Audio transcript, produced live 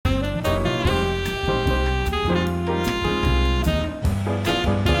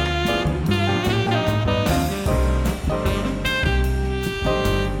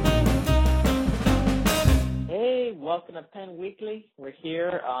of Penn Weekly. We're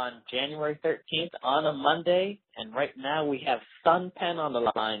here on January 13th on a Monday, and right now we have Sun Penn on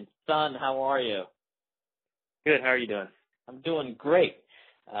the line. Sun, how are you? Good. How are you doing? I'm doing great.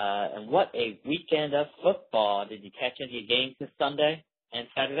 And what a weekend of football. Did you catch any games this Sunday and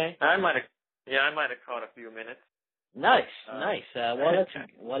Saturday? I might have caught a few minutes. Nice.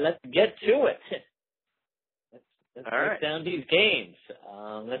 Let's get to it. Let's break down these games.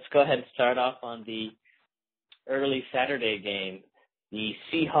 Let's go ahead and start off on the early Saturday game. The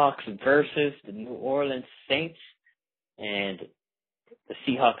Seahawks versus the New Orleans Saints. And the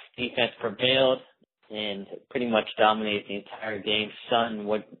Seahawks defense prevailed and pretty much dominated the entire game. Son,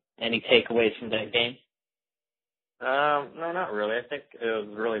 any takeaways from that game? No, not really. I think it was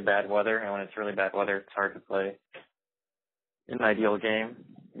really bad weather, and when it's really bad weather, it's hard to play an ideal game.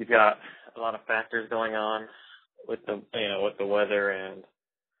 You've got a lot of factors going on with the weather, and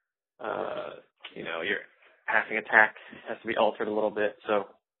your passing attack has to be altered a little bit. So,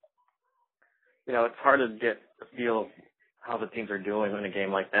 it's hard to get a feel of how the teams are doing in a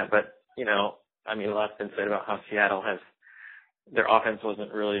game like that. But a lot's been said about how Seattle their offense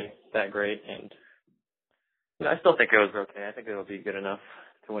wasn't really that great, and I still think it was okay. I think it'll be good enough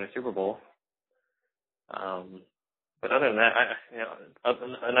to win a Super Bowl. But other than that,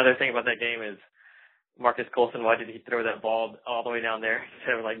 another thing about that game is Marcus Colston. Why did he throw that ball all the way down there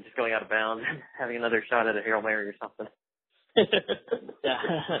instead of just going out of bounds and having another shot at a Hail Mary or something?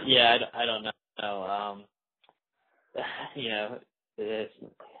 Yeah, I don't know.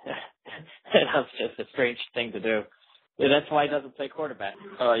 That's just a strange thing to do. Yeah, that's why he doesn't play quarterback.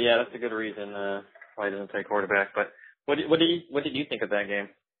 Yeah, that's a good reason why he doesn't play quarterback. But what did you think of that game?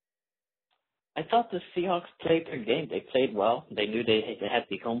 I thought the Seahawks played their game. They played well. They knew they had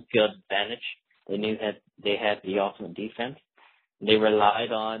the home field advantage. They knew that they had the ultimate defense. They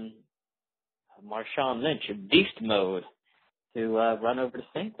relied on Marshawn Lynch, beast mode, to run over the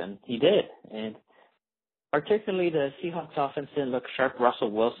Saints, and he did. And particularly the Seahawks offense didn't look sharp.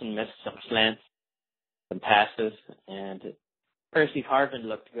 Russell Wilson missed some slants, some passes, and Percy Harvin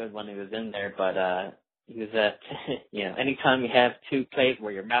looked good when he was in there, but he was anytime you have two plays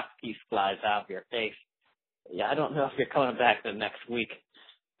where your mouthpiece flies out of your face, I don't know if you're coming back the next week.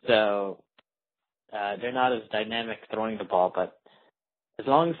 So they're not as dynamic throwing the ball, but as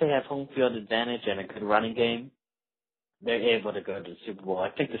long as they have home field advantage and a good running game, they're able to go to the Super Bowl. I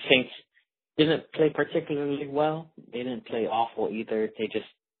think the Saints didn't play particularly well. They didn't play awful either. They just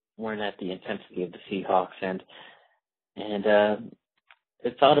weren't at the intensity of the Seahawks, and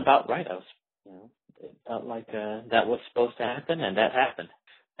it felt about right. It felt like that was supposed to happen, and that happened.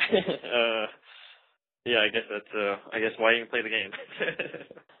 Yeah, I guess that's why you even play the game.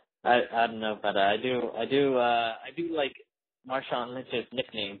 I don't know, but I do like Marshawn Lynch's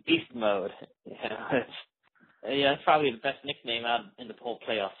nickname, Beast Mode. It's probably the best nickname out in the whole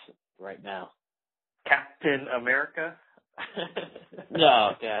playoffs right now. Captain America?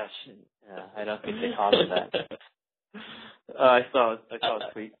 No, gosh, I don't think they call him that. I saw a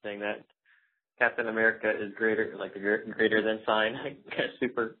tweet saying that Captain America is greater than sign,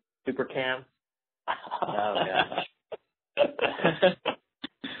 super Cam. Oh gosh.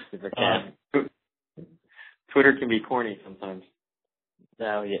 Super Cam. Twitter can be corny sometimes.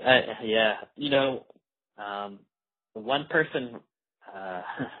 Oh yeah. The one person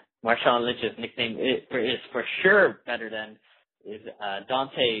Marshawn Lynch's nickname is for sure better than is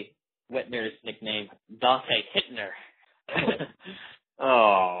Dante Whitner's nickname, Dante Hittner.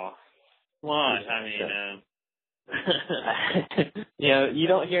 Oh, what? You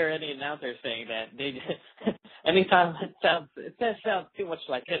don't hear any announcers saying that. They anytime it sounds too much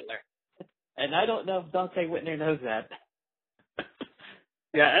like Hitler, and I don't know if Dante Whitner knows that.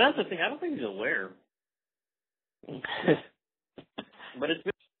 Yeah, and that's the thing. I don't think he's aware. But it's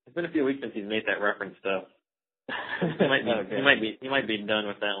been a few weeks since he's made that reference, though. He might be done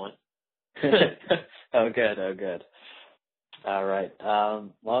with that one. Oh, good. All right.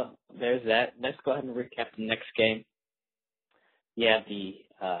 Well, there's that. Let's go ahead and recap the next game. Yeah, the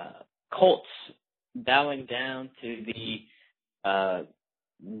Colts bowing down to the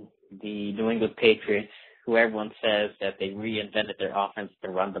New England Patriots, who everyone says that they reinvented their offense to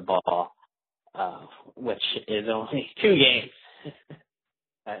run the ball, which is only 2 games.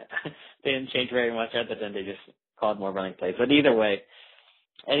 They didn't change very much other than they just called more running plays. But either way,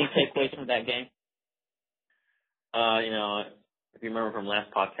 any takeaways from that game? If you remember from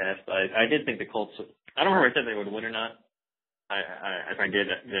last podcast, I did think the Colts. I don't remember if I said they would win or not. If I did,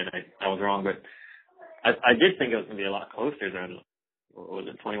 I was wrong. But I did think it was going to be a lot closer than, what was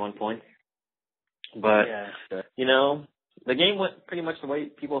it, 21 points. But yeah, sure. the game went pretty much the way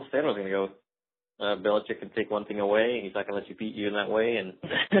people said it was going to go. Belichick can take one thing away, and he's not going to let you beat you in that way. And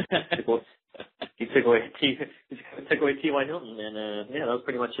he took away T.Y. Hilton, and yeah, that was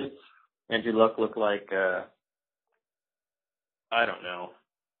pretty much it. Andrew Luck looked like I don't know,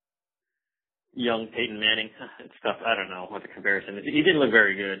 young Peyton Manning and stuff. I don't know what the comparison is. He didn't look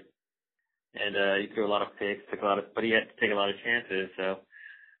very good, and he threw a lot of picks, but he had to take a lot of chances. So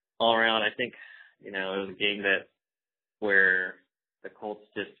all around, I think it was a game where the Colts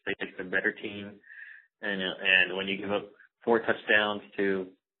just faced a better team. And when you give up 4 touchdowns to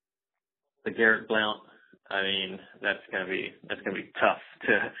the Garrett Blount, I mean that's gonna be tough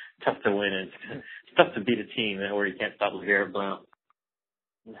to win. It's tough to beat a team where you can't stop the Garrett Blount.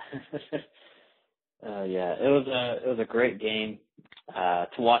 Yeah, it was a great game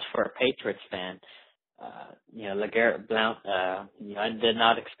to watch for a Patriots fan. LeGarrette Blount, I did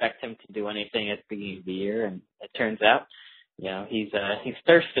not expect him to do anything at the beginning of the year, and it turns out, he's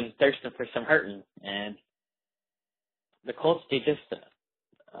thirsting for some hurting, and the Colts, they just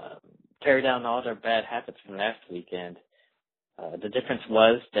tear down all their bad habits from last weekend. The difference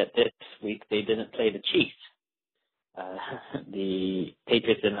was that this week they didn't play the Chiefs. The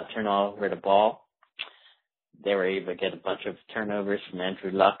Patriots did not turn over the ball. They were able to get a bunch of turnovers from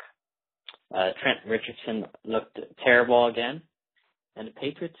Andrew Luck. Trent Richardson looked terrible again, and the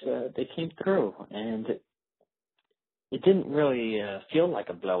Patriots, they came through, and it didn't really feel like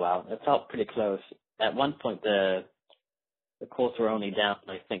a blowout. It felt pretty close. At one point, the Colts were only down,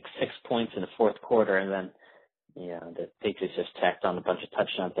 I think, 6 points in the fourth quarter, and then the Patriots just tacked on a bunch of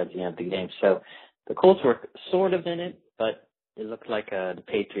touchdowns at the end of the game. So the Colts were sort of in it, but it looked like the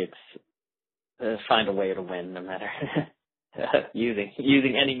Patriots find a way to win no matter using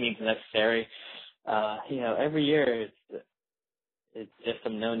any means necessary. Every year it's just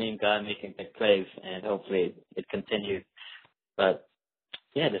some no-name guy making big plays, and hopefully it continues. But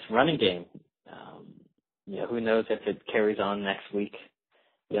yeah, this running game, who knows if it carries on next week.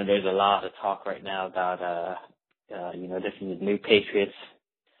 There's a lot of talk right now about this is the new Patriots.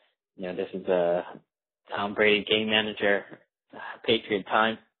 This is a Tom Brady game manager, Patriot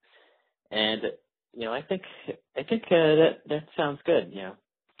time. And, I think that sounds good,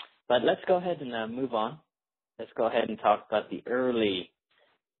 But let's go ahead and move on. Let's go ahead and talk about the early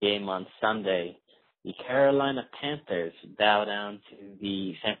game on Sunday. The Carolina Panthers bow down to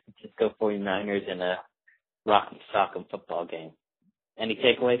the San Francisco 49ers in a rocky sock'em football game. Any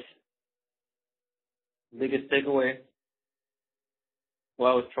takeaways? Biggest takeaway?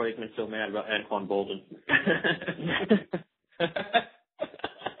 Why was Troy Aikman so mad about Anquan Bolden?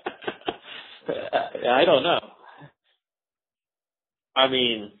 I don't know. I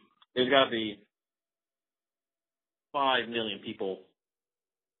mean, there's got to be 5 million people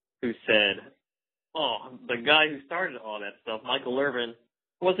who said, oh, the guy who started all that stuff, Michael Irvin,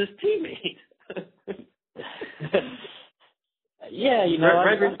 was his teammate. Yeah,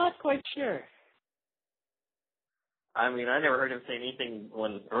 I'm not quite sure. I mean, I never heard him say anything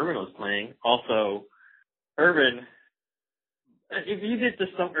when Irvin was playing. Also, Irvin, if you did the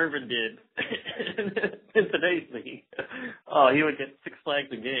stuff Irvin did in today's league, he would get 6 flags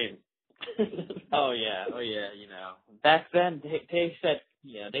a game. Oh yeah. Back then, they said,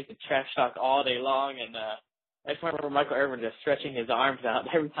 they could trash talk all day long, and I just remember Michael Irvin just stretching his arms out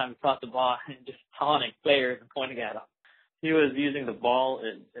every time he caught the ball and just taunting players and pointing at them. He was using the ball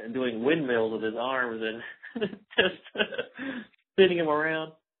and doing windmills with his arms and just spinning him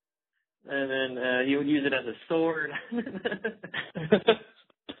around. And then he would use it as a sword.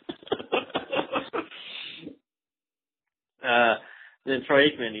 Then Troy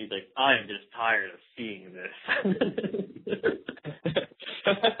Aikman, he's like, I am just tired of seeing this.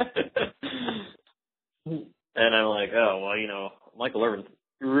 And I'm like, oh, well, Michael Irvin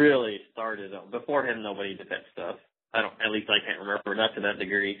really started. Before him, nobody did that stuff. At least I can't remember, not to that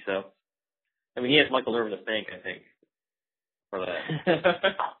degree. So, I mean, he has Michael Irvin to thank, I think, for that.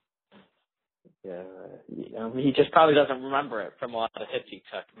 Yeah, he just probably doesn't remember it from a lot of hits he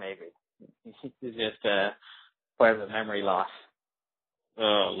took, maybe. He's just part of the memory loss.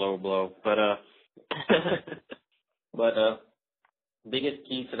 Low blow. But biggest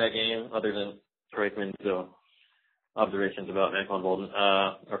key to that game, other than Troy Aikman's observations about Anquan Bolden,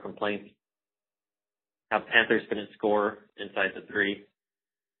 or complaints, how Panthers couldn't score inside the 3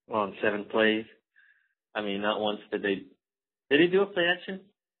 on 7 plays. I mean, not once did they do a play action?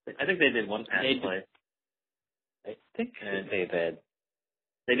 I think they did one pass play. I think they did.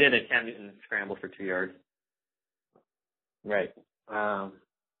 They did a Cam Newton scramble for 2 yards. Right. Other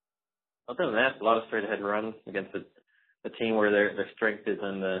than that, a lot of straight ahead runs against a team where their strength is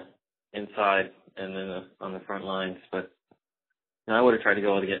on the inside and then on the front lines. But And I would have tried to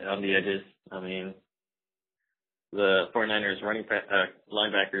go on the edges. I mean, the 49ers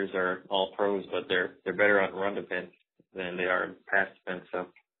linebackers are all pros, but they're better on run defense than they are in pass defense. So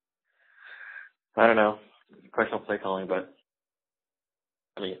I don't know. It's questionable play calling, but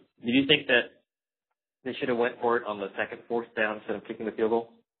I mean, did you think that they should have went for it on the second fourth down instead of kicking the field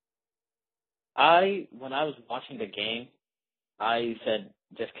goal? When I was watching the game, I said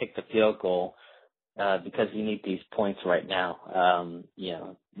just kick the field goal because you need these points right now.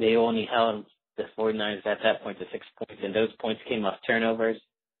 They only held the 49ers at that point to 6 points, and those points came off turnovers.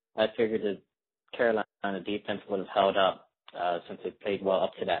 I figured the Carolina defense would have held up since they played well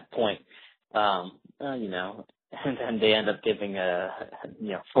up to that point. And then they end up giving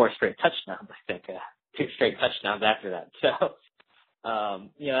 4 straight touchdowns. I think 2 straight touchdowns after that. So.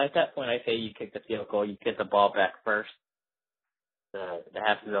 At that point, I say you kick the field goal, you get the ball back first. The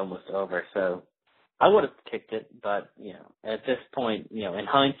half is almost over, so I would have kicked it, but, at this point, in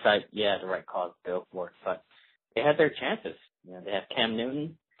hindsight, yeah, the right call to go for it, but they had their chances. They have Cam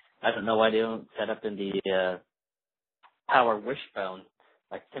Newton. I don't know why they don't set up in the power wishbone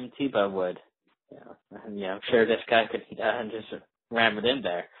like Tim Tebow would. I'm sure this guy could just ram it in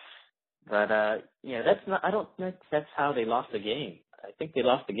there. But, that's not, I don't think that's how they lost the game. I think they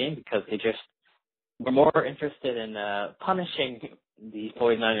lost the game because they just were more interested in punishing the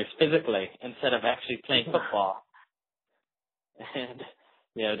 49ers physically instead of actually playing football. And,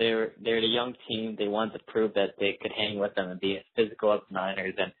 they're the young team. They wanted to prove that they could hang with them and be as physical as the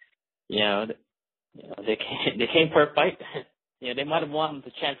Niners. And, they came for a fight. They might have won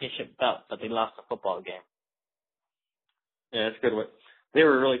the championship belt, but they lost the football game. Yeah, that's good. They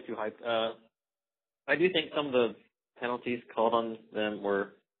were really too hyped. I do think some of the penalties called on them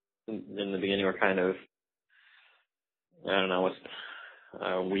were in the beginning were kind of, I don't know,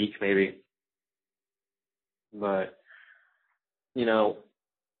 weak maybe. But,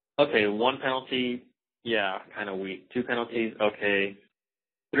 okay, 1 penalty, yeah, kind of weak. 2 penalties, okay.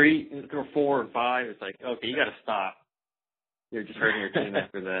 3 or 4 or 5, it's like, okay, you got to stop. You're just hurting your team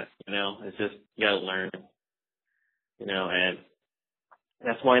after that. It's just, you got to learn. And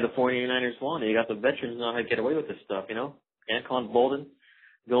that's why the 49ers won. You got the veterans know how to get away with this stuff, Anquan Bolden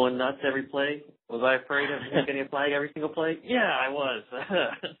going nuts every play. Was I afraid of him getting a flag every single play? Yeah, I was.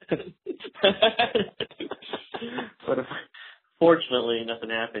 But fortunately,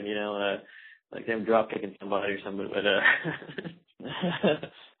 nothing happened, like them drop kicking somebody or something.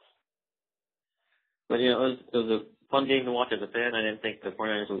 But it was a fun game to watch as a fan. I didn't think the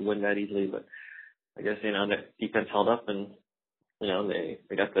 49ers would win that easily, but I guess, the defense held up and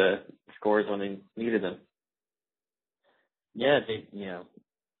they got the scores when they needed them. Yeah,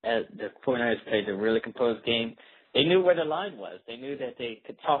 the 49ers played a really composed game. They knew where the line was. They knew that they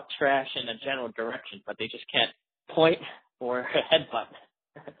could talk trash in a general direction, but they just can't point or headbutt.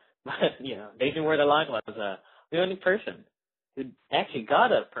 But, they knew where the line was. The only person who actually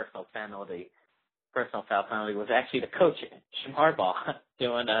got a personal foul penalty was actually the coach, Jim Harbaugh,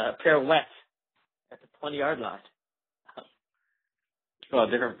 doing a pirouette at the 20-yard line. Oh,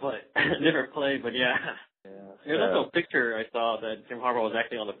 different play, but yeah. There's also a picture I saw that Jim Harbaugh was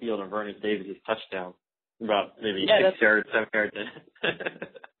actually on the field on Vernon Davis' touchdown, about maybe 6 yards, 7 yards in.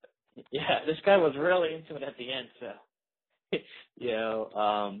 Yeah, this guy was really into it at the end. So,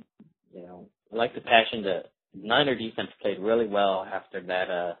 I like the passion. The Niner defense played really well after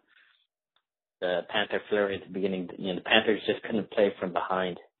that. The Panther flurry at the beginning. The Panthers just couldn't play from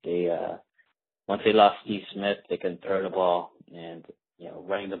behind. They once they lost Steve Smith, they couldn't throw the ball, and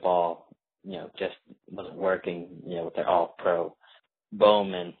running the ball, just wasn't working. With their all-pro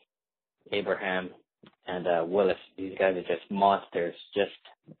Bowman, Abraham, and Willis. These guys are just monsters.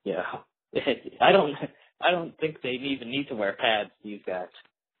 I don't think they even need to wear pads. These guys.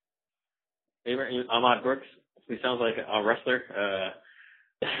 Ahmad Brooks. He sounds like a wrestler.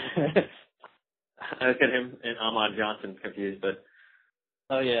 I look at him and Ahmad Johnson confused, but.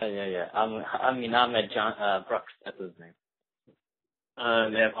 Oh yeah. Ahmed Brooks. That's his name.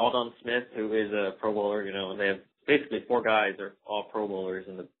 They have Aldon Smith, who is a Pro Bowler. And they have basically 4 guys that are all Pro Bowlers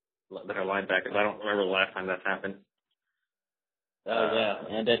that are linebackers. I don't remember the last time that's happened. Oh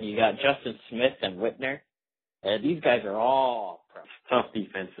yeah, and then you got Justin Smith and Whitner. These guys are all pro. Tough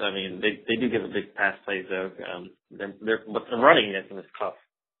defense. I mean, they do give a big pass plays though. But the running against them is tough.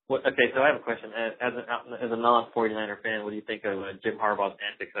 Okay, so I have a question. As a non-49er fan, what do you think of Jim Harbaugh's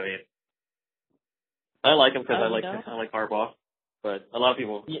antics? I mean, I like him because I like Harbaugh, but a lot of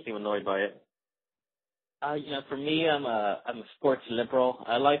people seem annoyed by it. For me, I'm a sports liberal.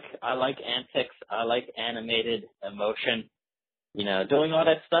 I like antics. I like animated emotion. Doing all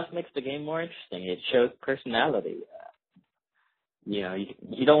that stuff makes the game more interesting. It shows personality.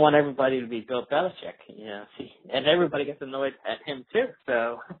 you don't want everybody to be Bill Belichick, and everybody gets annoyed at him too.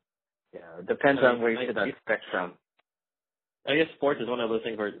 So, it depends on where you sit on the spectrum. I guess sports is one of those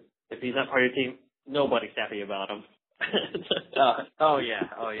things where if he's not part of your team, nobody's happy about him. Oh yeah.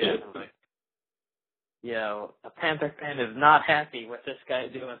 A Panther fan is not happy with this guy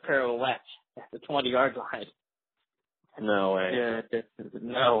doing pirouettes at the 20-yard line. No way. Yeah,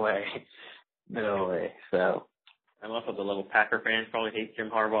 no way. So, I'm also the level Packer fans probably hate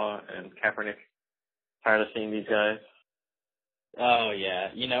Jim Harbaugh and Kaepernick. Tired of seeing these guys. Oh yeah.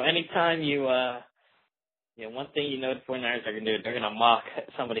 Anytime one thing you know the 49ers are going to do, they're going to mock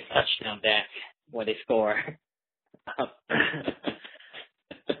somebody's touchdown dance when they score.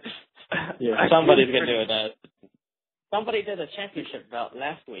 Somebody's going to do it. Somebody did a championship belt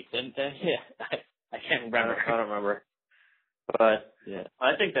last week, didn't they? Yeah, I can't remember. I don't remember. But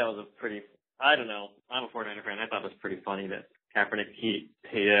I think that was I don't know. I'm a 49er fan. I thought it was pretty funny that Kaepernick, he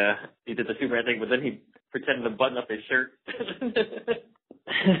did the Superman thing, but then he pretended to button up his shirt.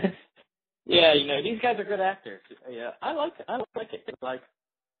 Yeah, these guys are good actors. Yeah, I like it. It's like,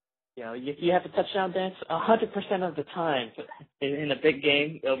 if you have a touchdown dance, 100% of the time in a big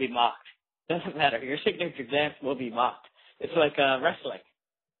game, it'll be mocked. Doesn't matter. Your signature dance will be mocked. It's like wrestling.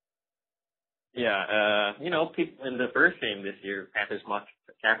 Yeah, people in the first game this year, Panthers mocked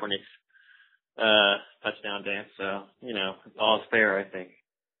Kaepernick's touchdown dance, so, all's fair, I think.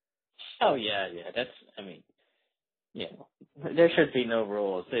 Oh, yeah, there should be no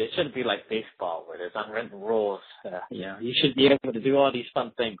rules. It shouldn't be like baseball where there's unwritten rules. You should be able to do all these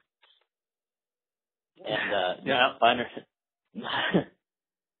fun things. And,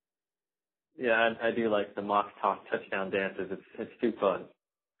 I do like the mock talk touchdown dances. It's too fun.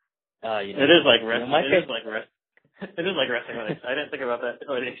 It is like wrestling. It is like wrestling. I didn't think about that.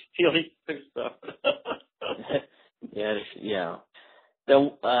 Oh, they steal each stuff.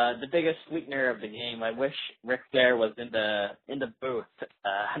 The biggest sweetener of the game, I wish Ric Flair was in the booth,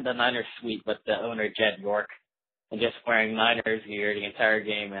 the Niners suite with the owner Jed York, and just wearing Niners gear the entire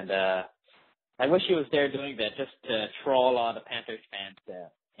game. And I wish he was there doing that just to troll all the Panthers fans.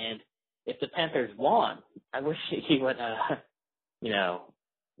 And if the Panthers won, I wish he would,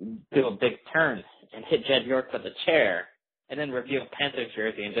 do a big turn and hit Jed York with a chair, and then reveal Panthers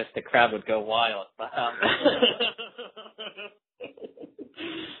jersey, and just the crowd would go wild. I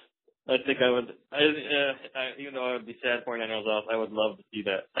think I would. Even though I would be sad 49ers off, I would love to see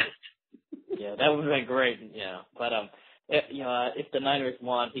that. Yeah, that would have been great. Yeah, but if the Niners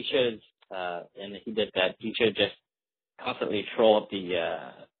won, he should, and he did that. He should just constantly troll up the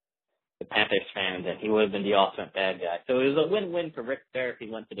Panthers fans, and he would have been the ultimate bad guy. So it was a win-win for Ric Flair if he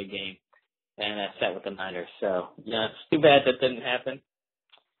went to the game and sat with the Niners. So it's too bad that didn't happen.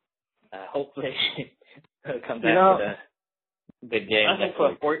 Hopefully, he'll come back to the big game.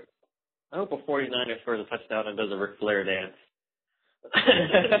 I hope a 49er scores a touchdown and does a Ric Flair dance.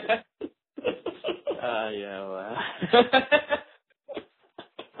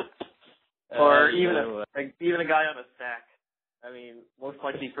 Or even a guy on a sack. I mean, most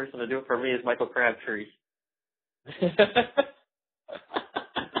likely person to do it for me is Michael Crabtree.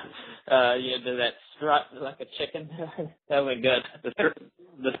 Do that strut like a chicken. That would be good.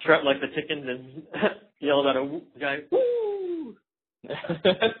 The strut like the chicken and yell at a guy, woo!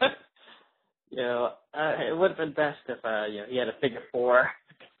 It would have been best if he had a figure four.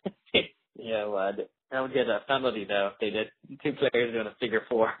 That would get a penalty though if they did two players doing a figure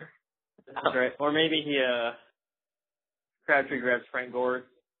four. That's right. Or maybe Crabtree grabs Frank Gore,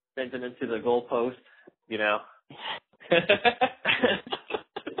 sends him into the goal post, They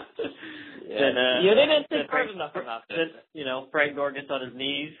didn't think hard enough about this. Then, Frank Gore gets on his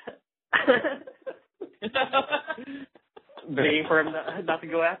knees, begging for him not to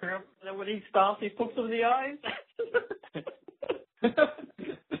go after him. And then when he stops, he pokes him in the eyes.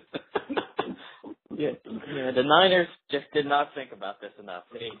 The Niners just did not think about this enough.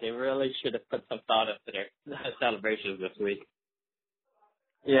 They really should have put some thought into their celebrations this week.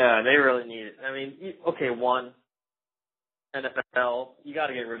 Yeah, they really need it. I mean, one, NFL, you got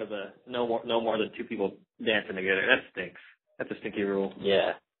to get rid of the no more than two people dancing together. That stinks. That's a stinky rule.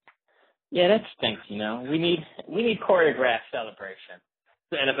 Yeah, that stinks. We need choreographed celebration.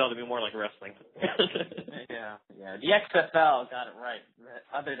 The NFL to be more like wrestling. Yeah. The XFL got it right,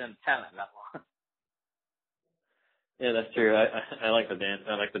 other than talent level. Yeah, that's true. I like the dance.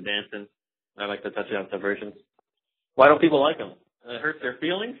 I like the dancing. I like the touchdown celebrations. Why don't people like them? It hurts their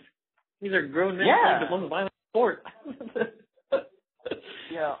feelings. These are grown men playing the most violent sport.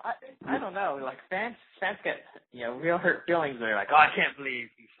 I don't know. Like fans get real hurt feelings. They're like, oh, I can't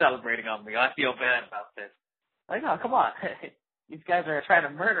believe he's celebrating on me. I feel bad about this. Like, oh, come on. These guys are trying to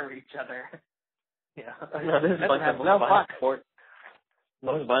murder each other. Yeah. No, this is like the most violent sport.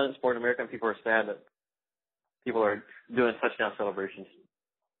 Most violent sport in America, and people are sad that people are doing touchdown celebrations.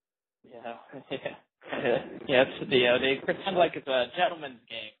 Yeah. Yeah, they pretend like it's a gentleman's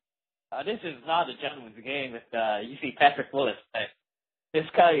game. This is not a gentleman's game. If you see Patrick Willis, this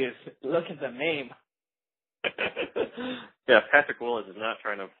guy is looking to maim. Yeah, Patrick Willis is not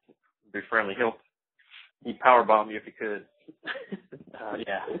trying to be friendly. He'd powerbomb you if he could.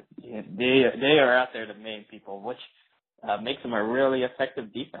 Yeah, they are out there to maim people, which makes them a really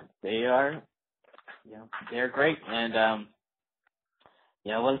effective defense. They're great. And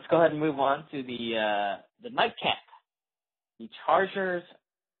well, let's go ahead and move on to the nightcap. The Chargers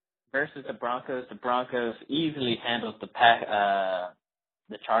versus the Broncos. The Broncos easily handled the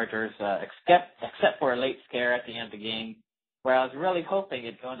Chargers, except for a late scare at the end of the game, where I was really hoping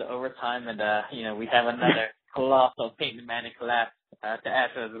it'd go into overtime and we have another colossal Peyton Manning collapse to add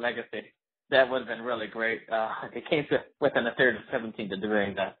to his legacy. That would have been really great. It came within a third of 17 to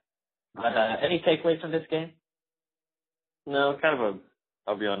doing that. But any takeaways from this game? No,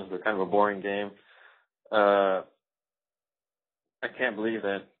 I'll be honest, it's kind of a boring game. I can't believe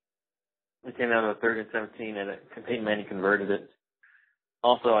that it came out of a third and 17 and Peyton Manning converted it.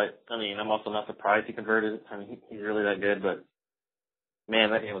 Also, I'm also not surprised he converted it. I mean, he's really that good, but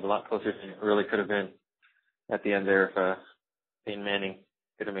man, that game was a lot closer than it really could have been at the end there if Peyton Manning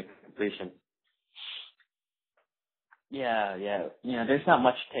could have made a completion. Yeah. There's not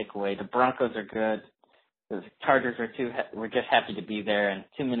much to take away. The Broncos are good. The Chargers were just happy to be there, and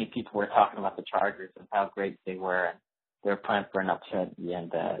too many people were talking about the Chargers and how great they were, and they were playing for an upset at the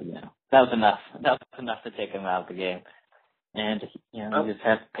end. That was enough. That was enough to take him out of the game. And we just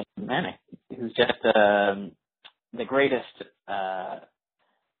have Peyton Manning, who's just the greatest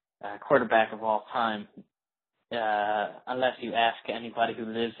quarterback of all time, unless you ask anybody who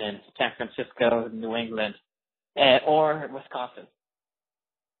lives in San Francisco, New England, or Wisconsin.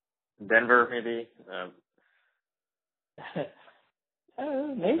 Denver, maybe.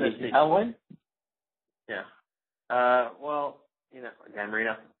 Maybe. Elwyn? Yeah. Dan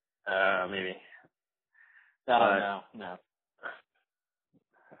Marino. Maybe. No.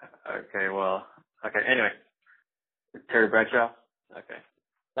 Okay, anyway. Terry Bradshaw? Okay.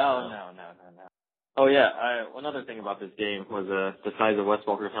 No. Oh, yeah, another thing about this game was the size of Wes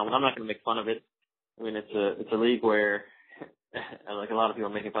Welker's helmet. I'm not going to make fun of it. I mean, it's a league where, like a lot of people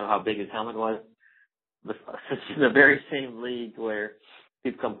are making fun of how big his helmet was. It's the very same league where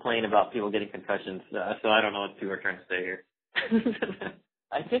people complain about people getting concussions. So I don't know what people are trying to say here.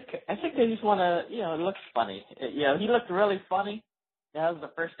 I think they just want to, it looks funny. He looked really funny. That was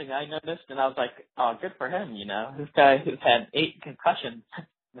the first thing I noticed, and I was like, oh, good for him, This guy who's had 8 concussions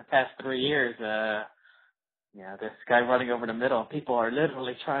in the past 3 years, this guy running over the middle, people are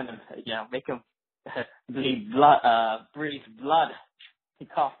literally trying to, make him breathe blood. He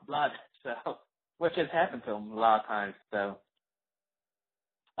coughed blood, so, which has happened to him a lot of times, so,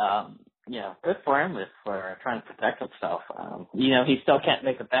 good for him for trying to protect himself. He still can't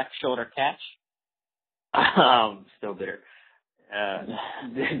make a back shoulder catch. Still bitter.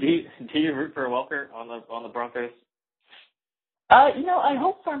 Do you root for Welker on the Broncos? I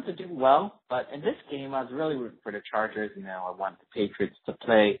hope for him to do well, but in this game, I was really rooting for the Chargers. I want the Patriots to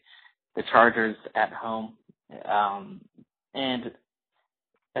play the Chargers at home. And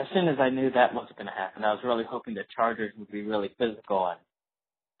as soon as I knew that wasn't going to happen, I was really hoping the Chargers would be really physical and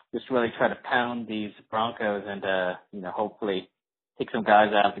just really try to pound these Broncos and, hopefully take some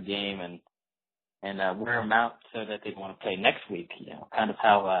guys out of the game and wear them out so that they want to play next week, kind of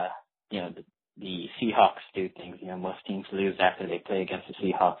how, the Seahawks do things. Most teams lose after they play against the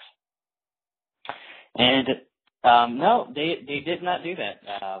Seahawks. And, no, they did not do that.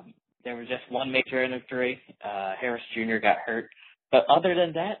 There was just one major injury. Harris Jr. got hurt. But other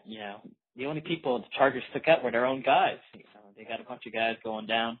than that, the only people the Chargers took out were their own guys. They got a bunch of guys going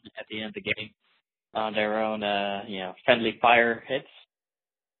down at the end of the game on their own, friendly fire hits.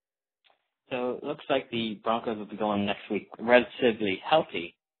 So it looks like the Broncos will be going next week relatively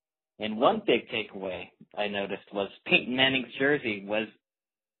healthy. And one big takeaway I noticed was Peyton Manning's jersey was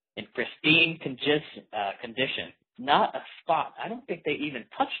in pristine condition. Not a spot. I don't think they even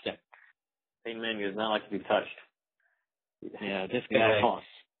touched him. Peyton Manning does not like to be touched. Yeah, this guy.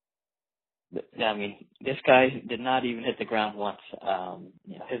 This guy did not even hit the ground once.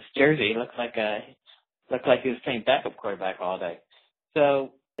 His jersey looked like he was playing backup quarterback all day.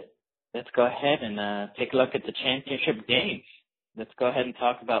 So let's go ahead and take a look at the championship games. Let's go ahead and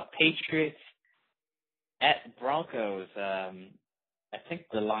talk about Patriots at Broncos. I think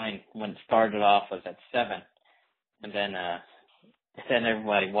the line when it started off was at 7, and then then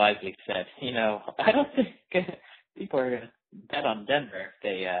everybody wisely said, I don't think people are going to bet on Denver if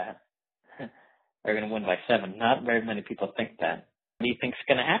they are going to win by 7. Not very many people think that. What do you think's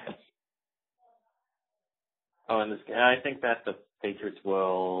going to happen? Oh, in this game, I think that the Patriots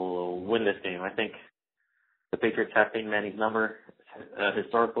will win this game. I think the Patriots have Peyton Manning's number.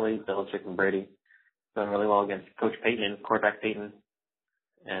 Historically, Belichick and Brady done really well against Coach Peyton, quarterback Peyton.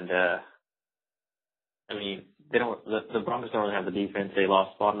 And, I mean, the Broncos don't really have the defense. They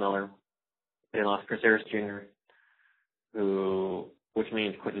lost Von Miller. They lost Chris Harris Jr., which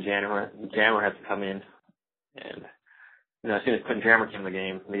means Quentin Jammer has to come in. And, as soon as Quentin Jammer came in the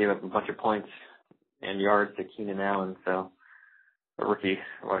game, they gave up a bunch of points and yards to Keenan Allen, so a rookie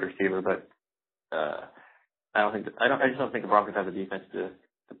wide receiver. But I just don't think the Broncos have the defense to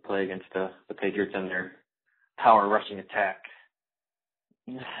play against the Patriots and their power rushing attack.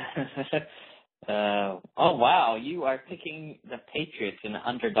 Oh wow, you are picking the Patriots in an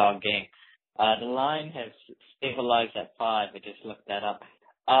underdog game. The line has stabilized at 5. I just looked that up.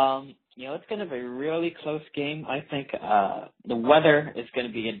 It's going to be a really close game. I think the weather is going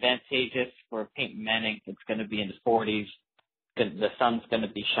to be advantageous for Peyton Manning. It's going to be in the 40s. The sun's going to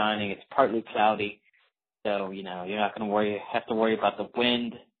be shining. It's partly cloudy. So, you're not going to have to worry about the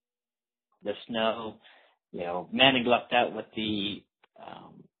wind, the snow. Manning lucked out with the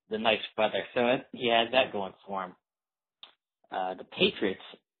nice weather. So he has that going for him. The Patriots,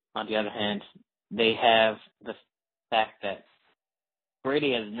 on the other hand, they have the fact that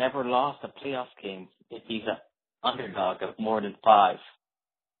Brady has never lost a playoff game if he's an underdog of more than 5.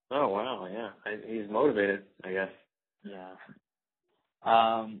 Oh, wow, yeah. He's motivated, I guess. Yeah.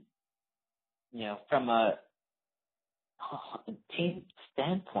 From a team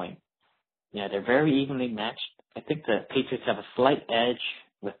standpoint, they're very evenly matched. I think the Patriots have a slight edge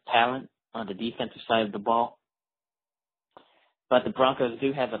with talent on the defensive side of the ball. But the Broncos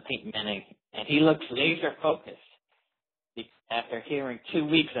do have a Peyton Manning, and he looks laser-focused. After hearing 2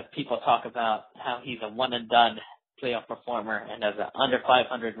 weeks of people talk about how he's a one-and-done playoff performer and has an under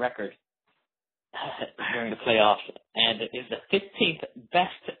 500 record during the playoffs, and is the 15th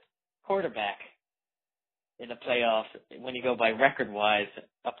best quarterback in the playoffs when you go by record-wise,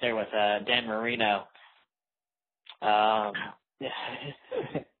 up there with Dan Marino.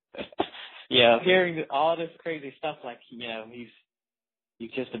 Hearing all this crazy stuff like,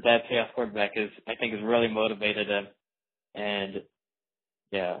 he's just a bad playoff quarterback I think is really motivated him. And,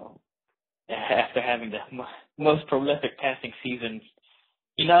 after having the most prolific passing seasons,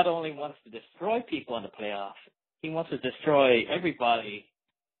 he not only wants to destroy people in the playoffs, he wants to destroy everybody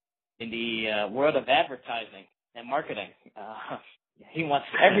in the world of advertising and marketing. He wants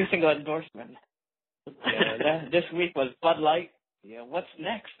every single endorsement. This week was Bud Light. What's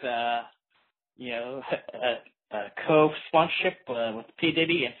next? Co-sponsorship with P.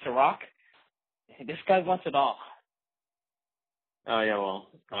 Diddy and Ciroc. This guy wants it all. Oh, yeah, well,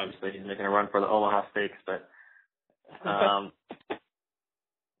 obviously he's making a run for the Omaha Steaks, but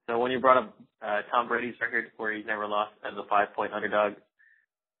so when you brought up Tom Brady's record where he's never lost as a 5-point underdog,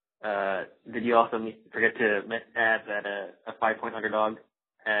 did you also forget to add that a 5-point underdog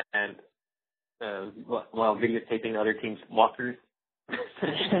and while videotaping the other team's walkthroughs?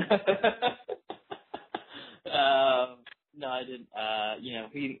 No, I didn't.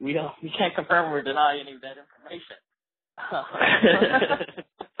 We can't confirm or deny any of that information.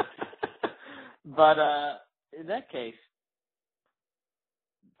 But in that case,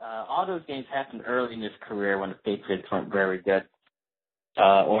 all those games happened early in his career when the Patriots weren't very good,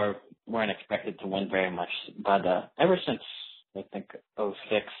 or weren't expected to win very much. But ever since, I think,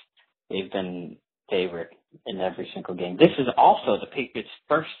 2006, they've been favored in every single game. This is also the Patriots'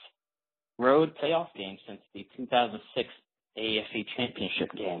 first road playoff game since the 2006 AFC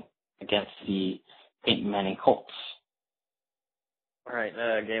Championship game against the Peyton Manning Colts. All right,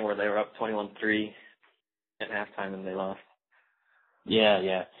 a game where they were up 21-3 at halftime and they lost.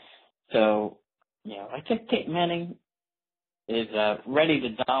 Yeah. So, I think Peyton Manning is ready to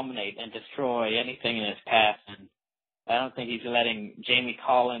dominate and destroy anything in his path, and I don't think he's letting Jamie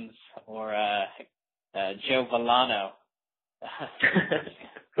Collins or Joe Villano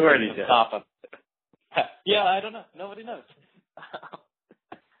Who are these guys? Stop him. Yeah, I don't know. Nobody knows.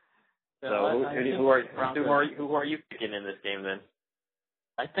 Who are you picking in this game then?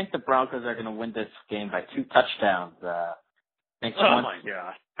 I think the Broncos are going to win this game by 2 touchdowns. My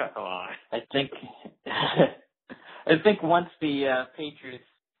gosh! Come on. I think once the Patriots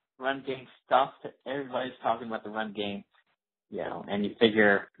run game stops, everybody's talking about the run game, and you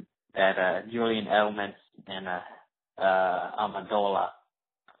figure that Julian Edelman and Amendola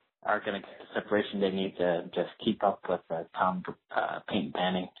are going to get the separation they need to just keep up with Tom Peyton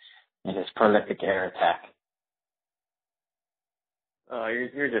Manning and his prolific air attack.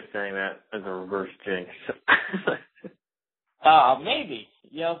 You're just saying that as a reverse jinx. Maybe.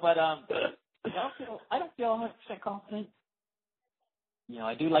 But I don't feel 100% confident.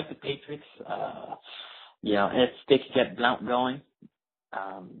 I do like the Patriots. If they could get Blount going,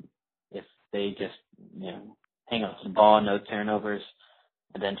 if they just, hang on to the ball, no turnovers,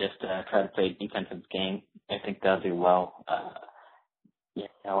 and then just try to play a defensive game, I think they'll do well.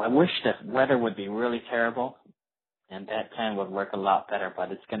 I wish the weather would be really terrible, and that plan would work a lot better,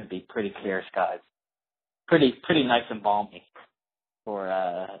 but it's going to be pretty clear skies. Pretty nice and balmy for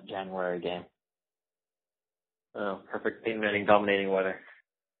a January game. Oh, perfect Peyton Manning dominating weather.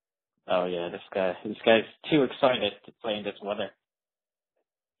 Oh yeah, this guy's too excited to play in this weather.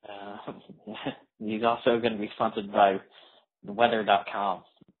 He's also going to be sponsored by weather.com.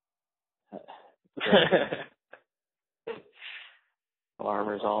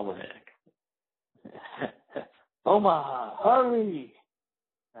 Farmer's Almanac. Omaha, hurry!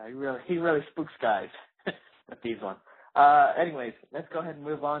 He really spooks guys with these ones. Anyways, let's go ahead and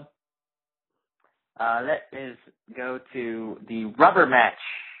move on. Let us go to the rubber match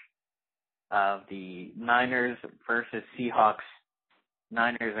of the Niners versus Seahawks.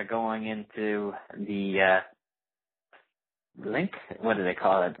 Niners are going into the link. What do they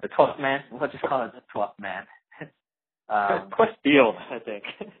call it? The 12th man? We'll just call it the 12th man. Quest Field, I think.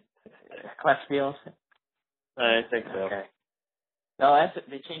 Quest Field? I think so. Okay. No,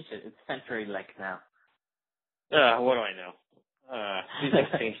 they changed it. It's Century Link now. What do I know? These things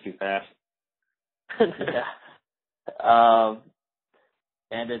change too fast. Yeah.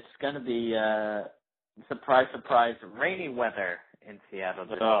 And it's going to be, surprise, surprise, rainy weather in Seattle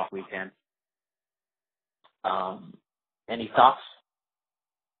this weekend. Any thoughts?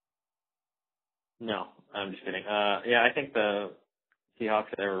 No, I'm just kidding. I think the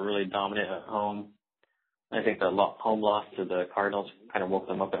Seahawks, they were really dominant at home. I think the home loss to the Cardinals kind of woke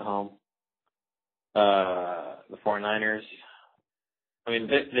them up at home. The 49ers, I mean,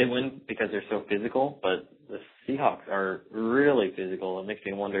 they win because they're so physical, but the Seahawks are really physical. It makes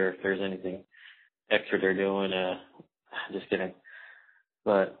me wonder if there's anything extra they're doing. Just kidding.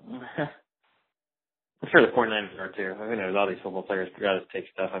 But I'm sure the 49ers are too. I mean, there's all these football players got to take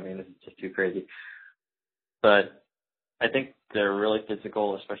stuff. I mean, it's just too crazy. But I think they're really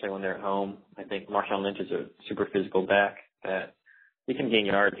physical, especially when they're at home. I think Marshawn Lynch is a super physical back that he can gain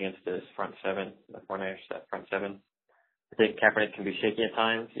yards against this front seven, the 49ers front seven. I think Kaepernick can be shaky at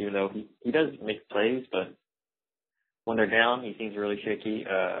times, even though he does make plays, but when they're down, he seems really shaky.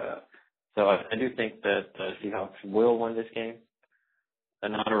 So I do think that the Seahawks will win this game.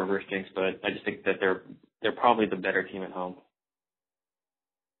 Not a reverse jinx, but I just think that they're probably the better team at home.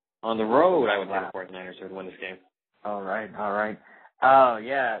 On the road, I would say the 49ers would win this game. All right. Oh,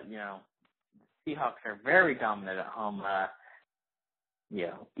 yeah, Seahawks are very dominant at home.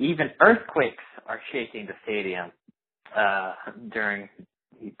 Even earthquakes are shaking the stadium during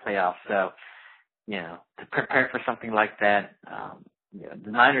the playoffs. So, to prepare for something like that,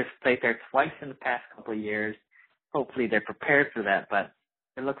 the Niners played there twice in the past couple of years. Hopefully they're prepared for that, but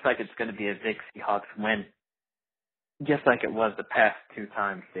it looks like it's going to be a big Seahawks win, just like it was the past two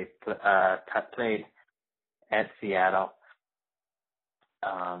times they played at Seattle.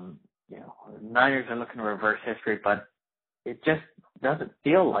 Niners are looking to reverse history, but it just doesn't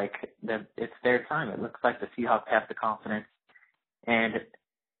feel like that it's their time. It looks like the Seahawks have the confidence, and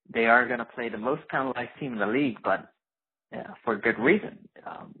they are going to play the most penalized team in the league, but for good reason.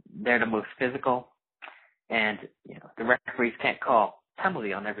 They're the most physical, and the referees can't call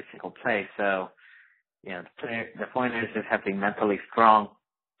penalty on every single play. So, the 49ers just have to be mentally strong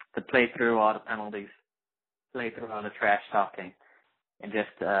to play through all the penalties, play through all the trash talking, and just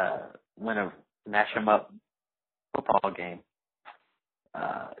win a mash them up football game.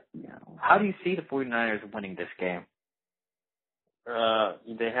 How do you see the 49ers winning this game?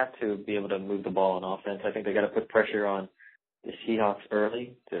 They have to be able to move the ball on offense. I think they got to put pressure on the Seahawks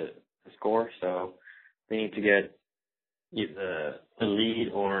early to score. So they need to get either the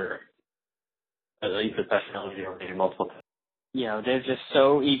lead or at least the best penalty or maybe multiple. They're just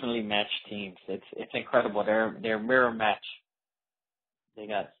so evenly matched teams. It's incredible. They're mirror match. They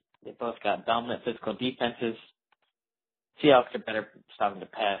both got dominant physical defenses. Seahawks are better stopping the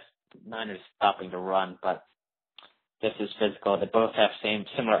pass. Niners stopping the run, but just as physical. They both have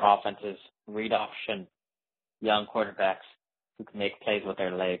similar offenses, read option, young quarterbacks who can make plays with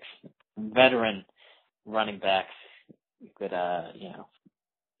their legs, veteran running backs who could,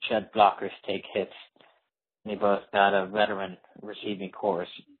 shed blockers, take hits. They both got a veteran receiving corps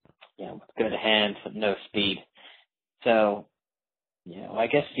with good hands but no speed. So, I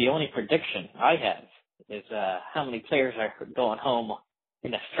guess the only prediction I have is how many players are going home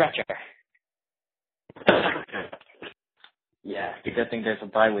in a stretcher. Yeah, it's a good thing there's a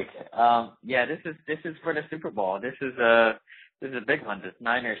bye week. This is for the Super Bowl. This is a big one. This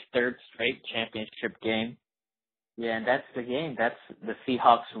Niners' third straight championship game. Yeah, and that's the game. That's the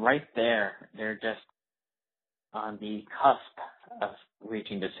Seahawks right there. They're just on the cusp of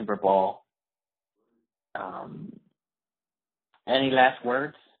reaching the Super Bowl. Any last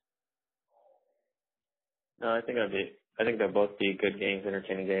words? No, I think they'll both be good games,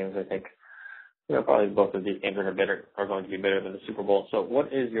 entertaining games. I think probably both of these games are going to be better than the Super Bowl. So,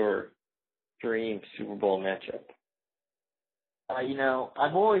 what is your dream Super Bowl matchup?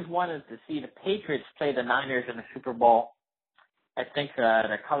 I've always wanted to see the Patriots play the Niners in the Super Bowl. I think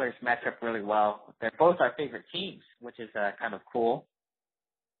the colors match up really well. They're both our favorite teams, which is kind of cool.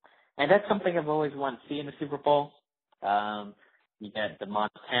 And that's something I've always wanted to see in the Super Bowl. You got the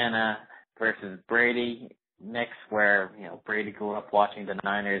Montana versus Brady mix where, Brady grew up watching the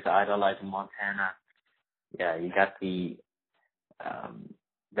Niners, idolizing Montana. Yeah, you got the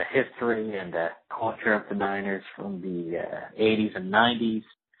history and the culture of the Niners from the 80s and 90s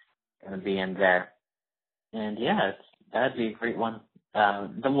going to be in there. And that'd be a great one.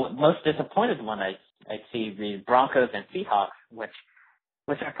 The most disappointed one I'd see the Broncos and Seahawks, which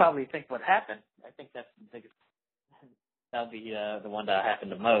I probably think would happen. I think that's the biggest. That'll be the one that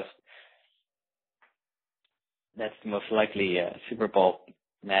happened the most. That's the most likely Super Bowl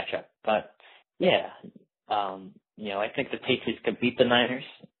matchup. But I think the Patriots could beat the Niners,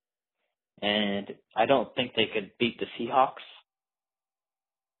 and I don't think they could beat the Seahawks.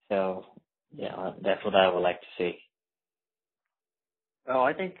 So that's what I would like to see. Oh,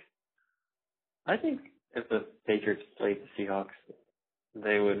 I think if the Patriots played the Seahawks,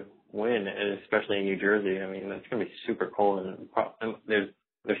 they would win, and especially in New Jersey. I mean, it's going to be super cold, and they're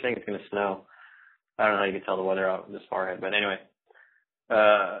saying it's going to snow. I don't know how you can tell the weather out this far ahead, but anyway.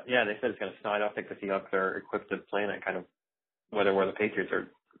 They said it's going to snow. I don't think the Seahawks are equipped to play in that kind of weather where the Patriots are.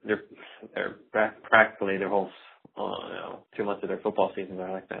 They're practically their whole 2 months of their football season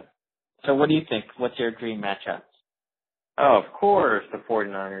are like that. So what do you think? What's your dream matchup? Oh, of course, the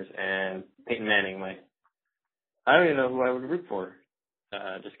 49ers and Peyton Manning. I don't even know who I would root for.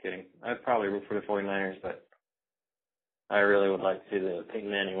 Just kidding. I'd probably root for the 49ers, but I really would like to see the Peyton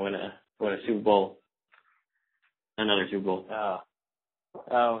Manning win a Super Bowl. Another Super Bowl.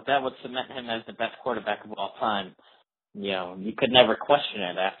 Oh, that would cement him as the best quarterback of all time. You could never question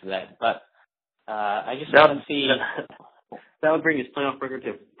it after that. But I just want to see. That would bring his playoff record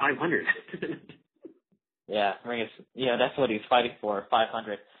to 500. That's what he's fighting for,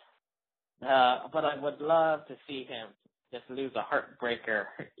 500. But I would love to see him just lose a heartbreaker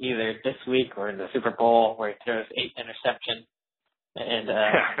either this week or in the Super Bowl where he throws 8 interceptions. And,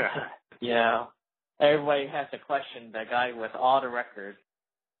 everybody has to question the guy with all the records,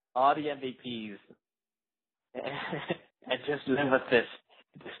 all the MVPs, and just live with this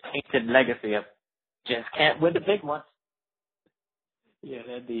tainted legacy of just can't win the big ones. Yeah,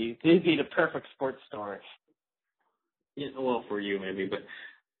 that'd be the perfect sports story. Yeah, well, for you maybe, but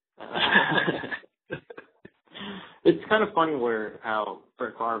it's kind of funny how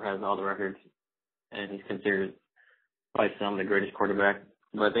Brett Favre has all the records, and he's considered by some the greatest quarterback.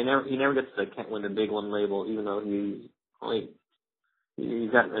 But he never gets the can't win the big one label, even though he's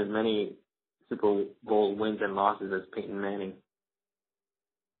got as many Super Bowl wins and losses as Peyton Manning.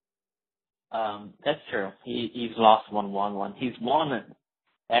 That's true. He's lost one. He's won.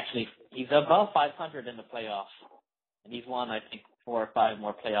 Actually, he's above 500 in the playoffs, and he's won, I think, 4 or 5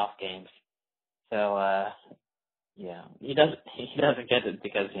 more playoff games. So, he doesn't get it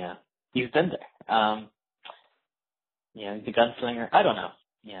because he's been there. He's a gunslinger. I don't know.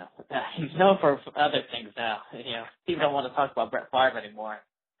 He's known for other things now. People don't want to talk about Brett Favre anymore.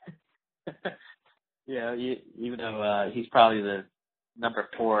 Even though he's probably the number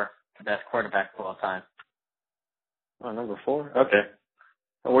 4 best quarterback of all time. Oh, number 4? Okay.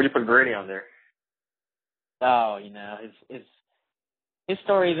 Well, where do you put Brady on there? Oh, his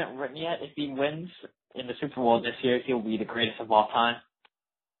story isn't written yet. If he wins in the Super Bowl this year, he'll be the greatest of all time.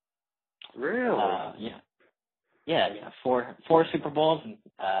 Really? Four Super Bowls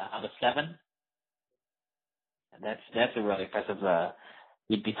out of 7. And that's a really impressive.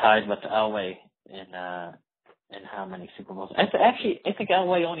 He'd be tied with Elway in how many Super Bowls? I think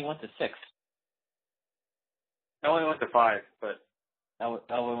Elway only went to 6. Elway went to 5, but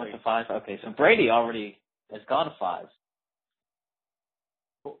Elway went to 5. Okay, so Brady already has gone to 5.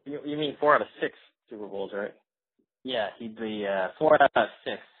 You mean 4 out of 6 Super Bowls, right? Yeah, he'd be 4 out of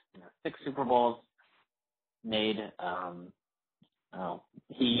 6. 6 Super Bowls, made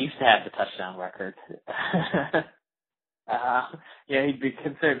he used to have the touchdown record. He'd be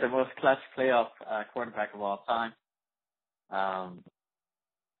considered the most clutch playoff quarterback of all time.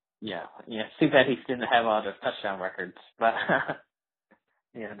 Too bad he didn't have all those touchdown records, but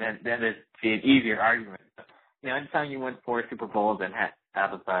then it'd be an easier argument. Anytime you win 4 Super Bowls and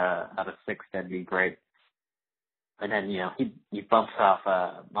out of 6, that'd be great. And then he bumps off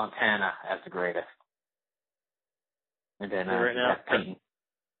Montana as the greatest. And then right now, Peyton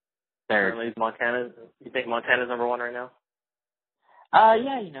third. You think Montana's number 1 right now? I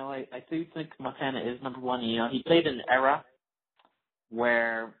do think Montana is number 1. He played in an era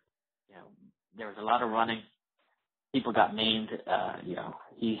where there was a lot of running. People got maimed.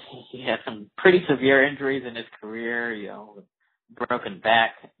 He had some pretty severe injuries in his career. Broken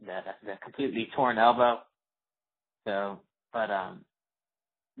back, that completely torn elbow. But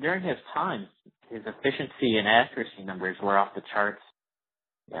during his time, his efficiency and accuracy numbers were off the charts.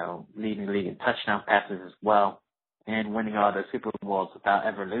 Leading the league in touchdown passes as well, and winning all the Super Bowls without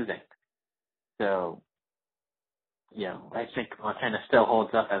ever losing. So, I think Montana still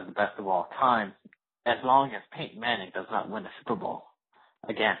holds up as the best of all time, as long as Peyton Manning does not win a Super Bowl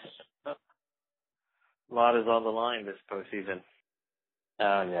again. A lot is on the line this postseason.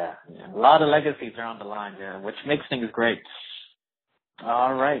 Oh, yeah. A lot of legacies are on the line, which makes things great.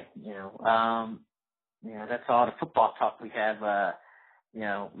 All right. That's all the football talk we have.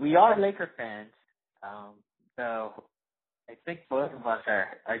 We are Laker fans. So I think both of us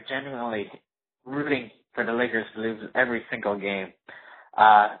are genuinely rooting for the Lakers to lose every single game.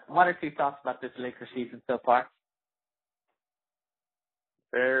 1 or 2 thoughts about this Lakers season so far?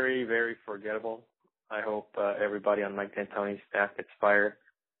 Very, very forgettable. I hope everybody on Mike D'Antoni's staff gets fired,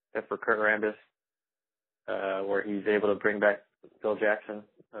 except for Kurt Rambis, where he's able to bring back Phil Jackson.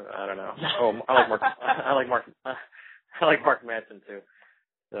 I don't know. Oh, I like Mark Madsen too.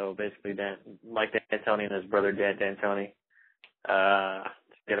 So basically, Mike D'Antoni and his brother Dan D'Antoni,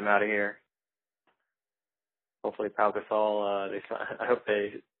 just get him out of here. Hopefully, Pau Gasol. I hope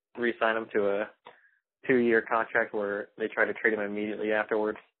they re-sign him to a 2-year contract where they try to trade him immediately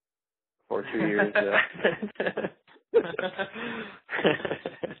afterwards for 2 years.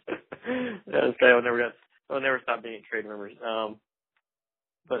 This guy will never stop being trade rumors.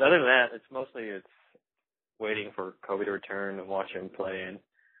 But other than that, it's waiting for Kobe to return and watch him play and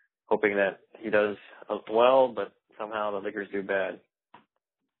hoping that he does well, but somehow the Lakers do bad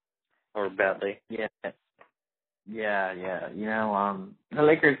or badly. Yeah. The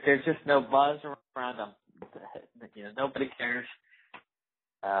Lakers, there's just no buzz around them. Nobody cares.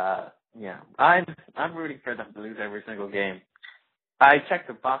 I'm rooting for them to lose every single game. I check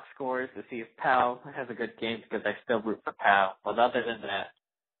the box scores to see if Powell has a good game because I still root for Powell. But other than that,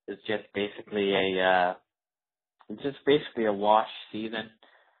 it's just basically a wash season.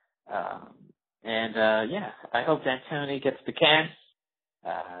 I hope D'Antoni gets the can.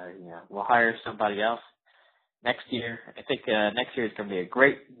 We'll hire somebody else next year. I think next year is going to be a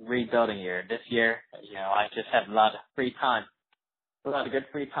great rebuilding year. This year, I just have a lot of free time. A lot of good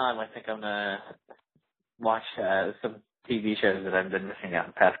free time. I think I'm going to watch some TV shows that I've been missing out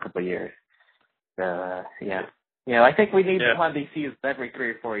the past couple of years. I think we need one of these seasons every 3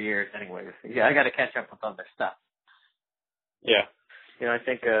 or 4 years anyways. Yeah, I got to catch up with other stuff. Yeah. I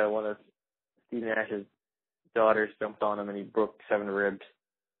think one of Steve Nash's daughters jumped on him and he broke 7 ribs.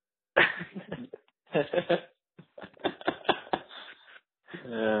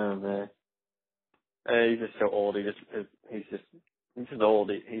 Oh, man. He's just so old. He's just old.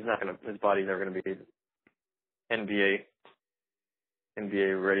 His body's never going to be NBA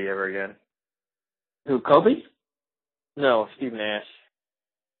ready ever again. Who, Kobe? No, Steve Nash.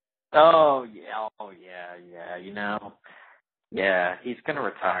 Oh yeah. Yeah, he's gonna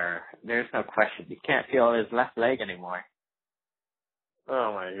retire. There's no question. You can't feel his left leg anymore.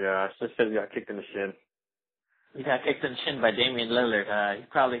 Oh my gosh! Just said he got kicked in the shin. He got kicked in the shin by Damian Lillard. He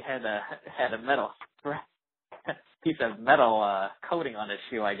probably had a piece of metal coating on his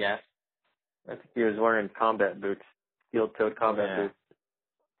shoe, I guess. I think he was wearing combat boots, steel-toed combat boots.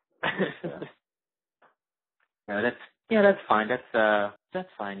 That's fine. That's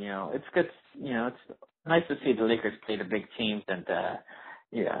fine. It's good. It's nice to see the Lakers play the big teams, and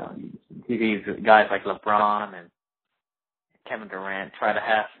these guys like LeBron and Kevin Durant try to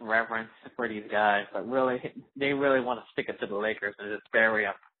have reverence for these guys, but really, they really want to stick it to the Lakers and just bury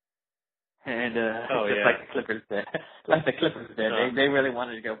them. And like the Clippers did. They really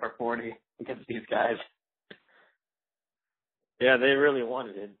wanted to go for 40 against these guys. Yeah, they really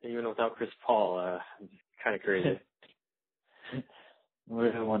wanted it, even without Chris Paul. Kind of crazy. We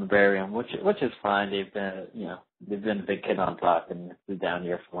don't want to bury him, which is fine. They've been a big kid on the block, and it's a down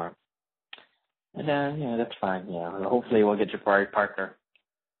year for him. And that's fine. Hopefully we'll get Jabari Parker.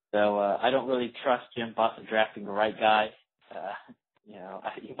 So I don't really trust Jim Boston drafting the right guy.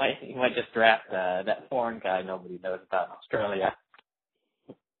 He might just draft that foreign guy nobody knows about in Australia.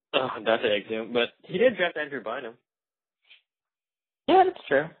 Oh, that's it, but he did draft Andrew Bynum. Yeah, that's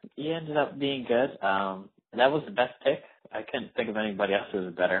true. He ended up being good. That was the best pick. I couldn't think of anybody else who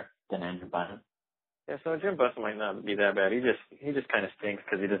was better than Andrew Bynum. Yeah, so Jim Boston might not be that bad. He just kind of stinks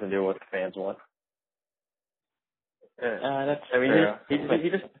because he doesn't do what the fans want. That's true.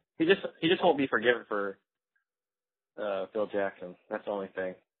 He just won't be forgiven for Phil Jackson. That's the only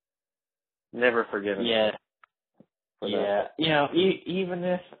thing. Never forgiven. Yeah. Yeah. Even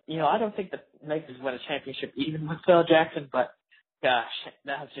if I don't think the Lakers win a championship even with Phil Jackson, but gosh,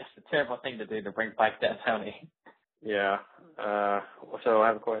 that was just a terrible thing to do to bring back D'Antoni. Yeah. So I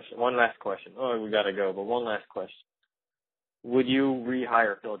have a question. One last question. Oh, we gotta go, but one last question. Would you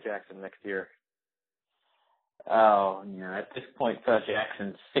rehire Phil Jackson next year? Oh, at this point, Phil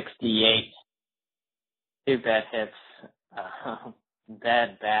Jackson's 68. 2 bad hips,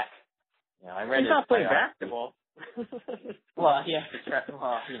 bad back. I read he's not playing basketball. Well, he has to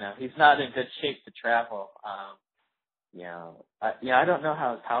travel. He's not in good shape to travel. I don't know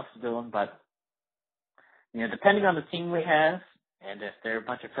how his house is doing, but depending on the team we have, and if there are a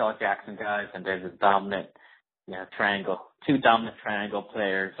bunch of Phil Jackson guys, and there's a dominant, two dominant triangle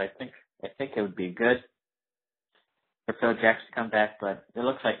players, I think it would be good for Phil Jackson to come back. But it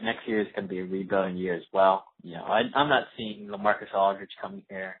looks like next year is going to be a rebuilding year as well. I'm not seeing LaMarcus Aldridge coming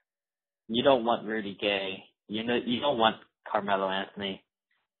here. You don't want Rudy Gay. You don't want Carmelo Anthony.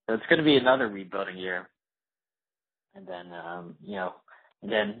 So it's going to be another rebuilding year. And then,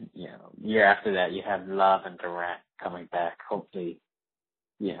 year after that, you have Love and Durant coming back. Hopefully,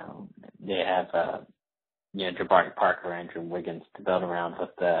 they have, Jabari Parker, Andrew Wiggins to build around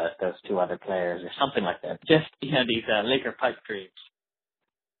with those 2 other players or something like that. Just, these Laker pipe dreams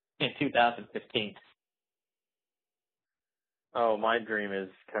in 2015. Oh, my dream is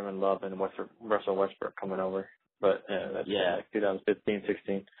Kevin Love and Russell Westbrook coming over. But that's like 2015,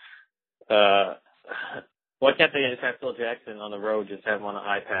 16. Why can't they just have Phil Jackson on the road, just have him on an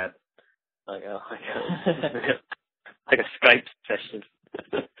iPad, like a Skype session?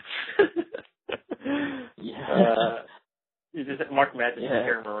 You just Mark Madden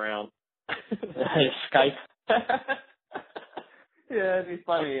carry him around. Skype. It'd be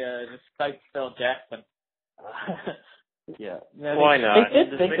funny. Just Skype Phil Jackson. Why not? They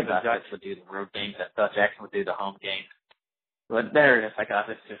did think about this would do the road games, that Phil Jackson would do the home games. But there it is.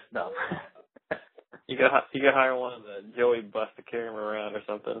 It's just dumb. You could hire one of the Joey Buss to carry him around or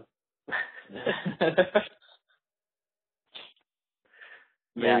something.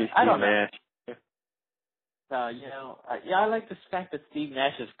 Maybe I don't Nash. know. I like the fact that Steve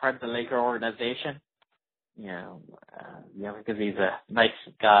Nash is part of the Laker organization. Because he's a nice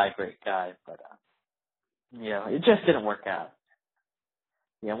guy, great guy, but it just didn't work out.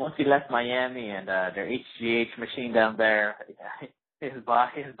 Once he left Miami and their HGH machine down there, his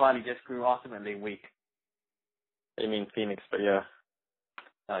body just grew ultimately weak. I mean Phoenix, but yeah.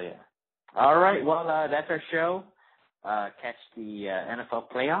 Oh yeah. All right. Well, that's our show. Catch the NFL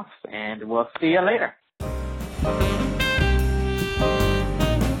playoffs, and we'll see you later.